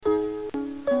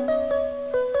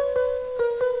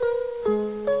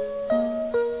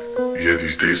Yeah,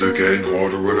 these days are getting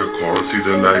harder and I can't see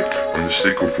the light. I'm just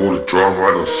sick of all the drama,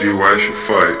 I don't see why I should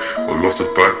fight. I lost a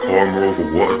bad karma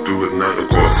over what I do at night. I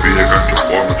gotta be a ganja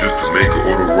farmer just to make it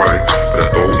all alright. But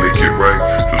that don't make it right,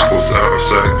 just puts it out of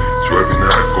sight. So every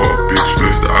night I got a big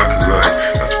spliff that I can light.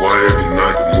 That's why every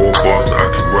night got more bars that I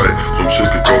can write. So I'm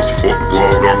sick of those, fuck the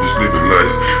world, I'm just living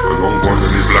life. And I'm gonna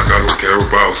live like I don't care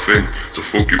about a thing. So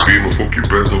fuck your beam or fuck your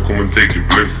Benz, I'll come and take your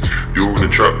bling. You're in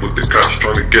the trap with the cash,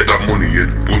 trying to get that money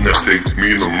in. Boom, that thing,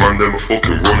 me and the man, them are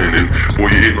fucking running in. Boy,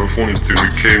 you ain't no funny to me,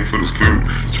 came for the food.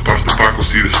 So pass the back, I'll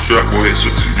see the strap, boy, it's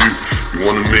up to you. You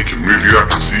wanna make a movie, I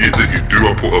can see it that you do.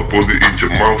 I put a bullet in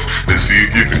your mouth, then see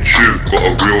if you can chew. Got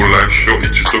a real life shot,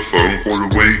 it's just a phone call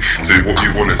away. Say what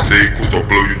you wanna say, cause I'll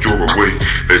blow your jaw away.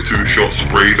 They're 2 shots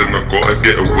sprayed and I gotta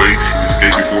get away.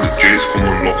 Escape before the J's come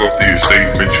and knock off the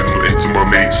estate. Mention nothing to my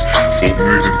mates, fuck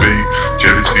moving bait.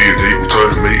 Jealousy and hate will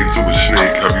turn a mate into a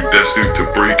snake. Have you destined to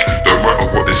break, don't matter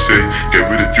what they say.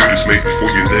 Get rid of Judas mate before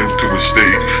you're nailed to a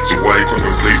stake. So why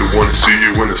contemplate the one to see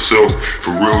you in a cell?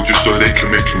 For real, just so they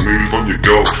can make a move on your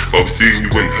girl. I've seen you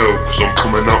in hell, cause I'm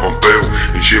coming out on bail.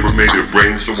 And shit, I made it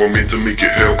rain, so I'm in to make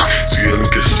it hell. See I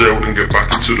get sailed and get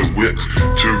back into the whip.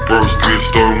 2 bros, 3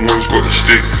 stone, one's got a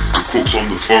stick. The cook's on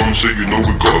the phone, so you know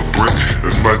we got a brick.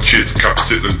 If my chits cap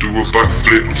sit and do a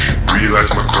backflip. Realize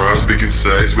my crowd's big in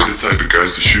size. We're the type of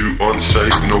guys to shoot on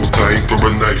sight. No time for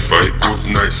a night fight.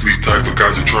 Good night sleep time for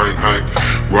guys to try and hide.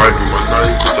 Ride with my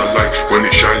 9 cause I like when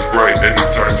it shines bright.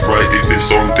 Anytime's right, if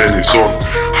it's on then it's on.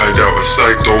 Hide out of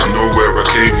sight, don't know where I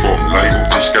came from. Light up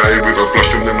the sky with a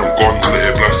flash and then I'm gone. Let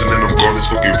it blast and then I'm gone, as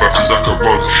fucking fast as I can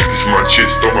run. This man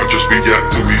shit's don't I just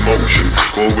react to emotion.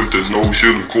 Go with the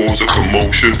notion, cause a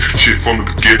commotion. Shit from the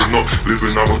beginning, not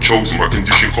living how I chosen. My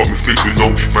condition caught me fixed with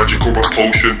no magic or a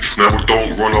potion. Now I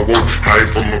don't run, I won't hide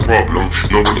from a problem.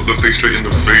 No one look the face straight in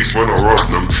the face when I rob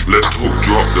them. Left hook,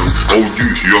 drop them. Old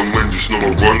youth, young men just know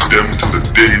I run them till the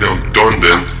day that I'm done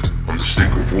then. I'm just sick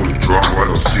of all the drama, I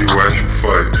don't see why I should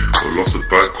fight. I lost a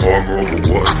bad karma over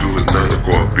what I do at night. I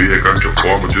gotta be a ganja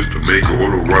farmer just to make it all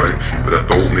alright. But that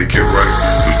don't make it right,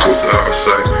 just puts it out of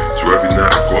sight. So every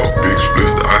night I got a big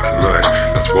spliff that I can light.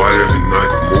 That's why every night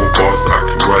got more bars that I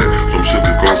can write. So I'm sick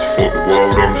of girls, fuck the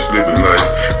world, I'm just living life.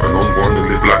 And I'm gonna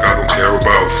live like I don't care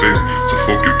about a thing. So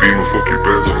fuck your beam or fuck your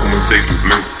Benz, I'll come and take your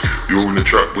bling. You're in the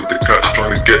trap with the cats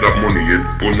trying to get that money in.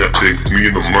 Boom, that thing, me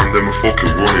and the man, them are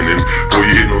fucking running in. Boy,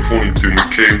 you ain't no funny to me,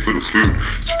 came for the food.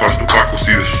 So pass the back, I'll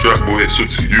see the strap, boy, it's up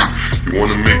to you. You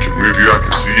wanna make a movie, I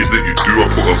can see it that you do. I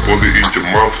put a bullet in your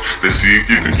mouth, then see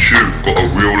if you can chew. Got a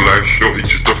real life shot,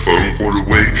 it's just a phone call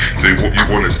away. Say what you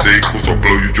wanna say, cause I'll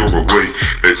blow your jaw away.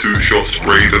 They're 2 shots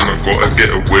sprayed and I gotta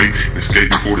get away. Escape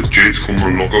before the J's come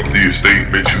and knock off the estate.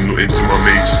 Mention nothing to my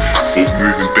mates, fuck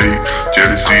moving bait.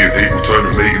 Jealousy and hate will turn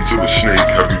a mate into a snake.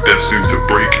 Have you destined to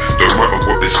break, don't matter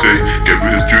what they say. Get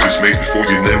rid of Judas mate before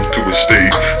you're nailed to a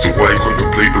stake. So why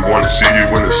contemplate the one to see you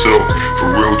in a cell? For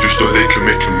real, just so they can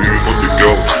make a move on your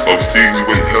girl. I've seen you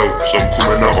in hell, cause I'm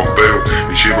coming out on bail.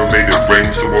 And shit, I made it rain,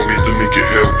 so I'm here to make it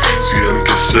hell. See I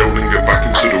get sailed and get back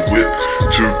into the whip.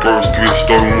 2 bros, 3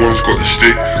 stone, one's got a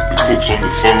stick. The cook's on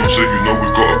the phone, so you know we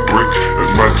got a brick. If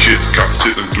my chits cap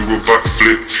sit and do a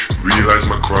backflip. Realize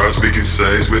my crowd's big in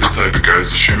size. We're the type of guys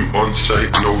to shoot on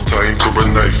sight. No time for a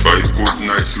night fight. Good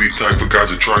night sleep time for guys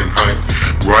to try and hide.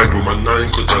 Ride with my 9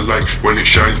 cause I like when it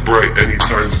shines bright.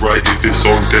 Anytime's right, if it's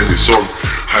on then it's on.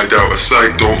 Hide out of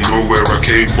sight, don't know where I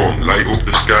came from. Light up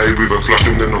the sky with a flash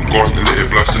and then I'm gone. Let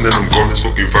it blast and then I'm gone, as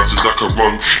fucking fast as I can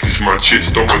run. This man shit's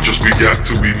don't I just react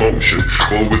to emotion.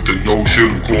 Go with the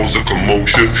notion, cause a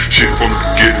commotion. Shit from the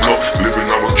beginning, not living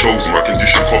how I chose. My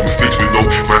condition caught me fixed with no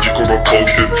magic or a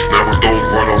potion. Now I don't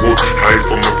run, I won't hide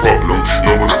from the problem.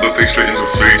 No one look the face straight in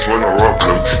the face when I rob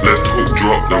them. Left hook,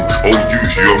 drop them. Old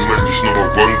youth, young men just know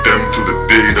I run them till the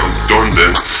day that I'm done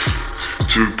then.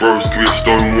 2 bros, 3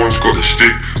 stone, one's got a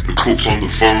stick. The cook's on the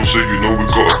phone, so you know we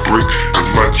got a brick. If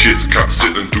my chits cap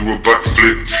sit and do a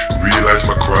backflip. Realize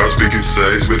my crowd's big in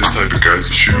size. We're the type of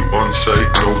guys to shoot on sight.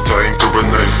 No time for a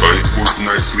night fight. Good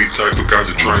night sleep time for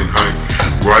guys to try and hide.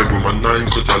 Ride with my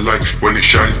 9 cause I like when it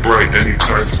shines bright.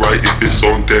 Anytime's right, if it's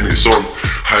on then it's on.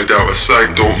 Hide out of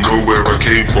sight, don't know where I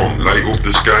came from. Light up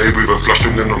the sky with a flash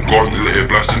and then I'm gone. Let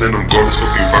it blast and then I'm gone, as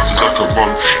fucking fast as I can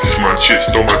run. This man shit's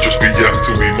don't I just react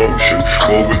to emotion.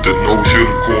 Go with the notion,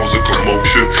 cause a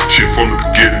commotion. Shit from the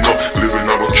beginning, not living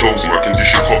how I chose. My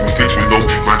condition caught me fixed with no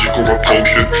magic or a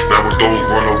potion. Now I don't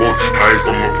run, I won't hide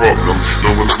from a problem.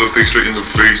 No one look the face straight in the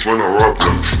face when I rob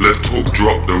them. Left hook,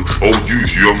 drop them. Old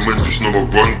youth, young men just know I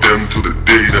run them till the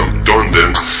day that I'm done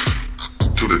then.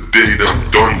 Till the day that I'm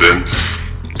done then.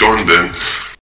 Done then.